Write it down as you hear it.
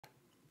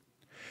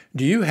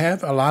Do you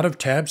have a lot of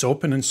tabs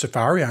open in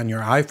Safari on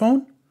your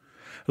iPhone?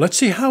 Let's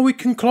see how we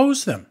can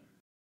close them.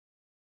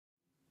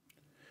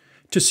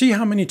 To see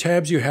how many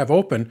tabs you have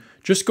open,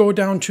 just go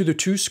down to the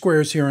two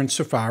squares here in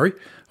Safari,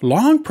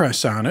 long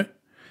press on it,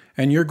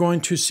 and you're going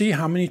to see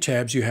how many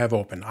tabs you have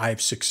open. I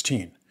have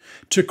 16.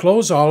 To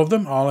close all of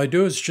them, all I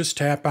do is just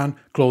tap on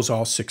Close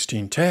All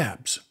 16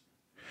 Tabs.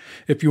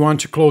 If you want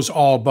to close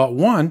all but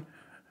one,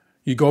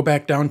 you go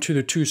back down to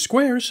the two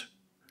squares,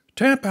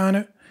 tap on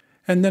it,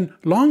 and then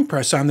long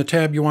press on the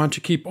tab you want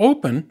to keep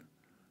open.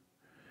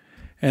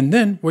 And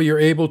then what you're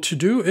able to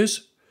do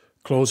is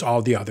close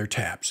all the other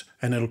tabs,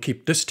 and it'll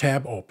keep this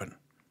tab open.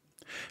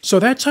 So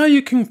that's how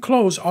you can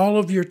close all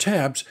of your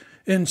tabs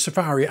in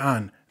Safari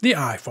on the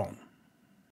iPhone.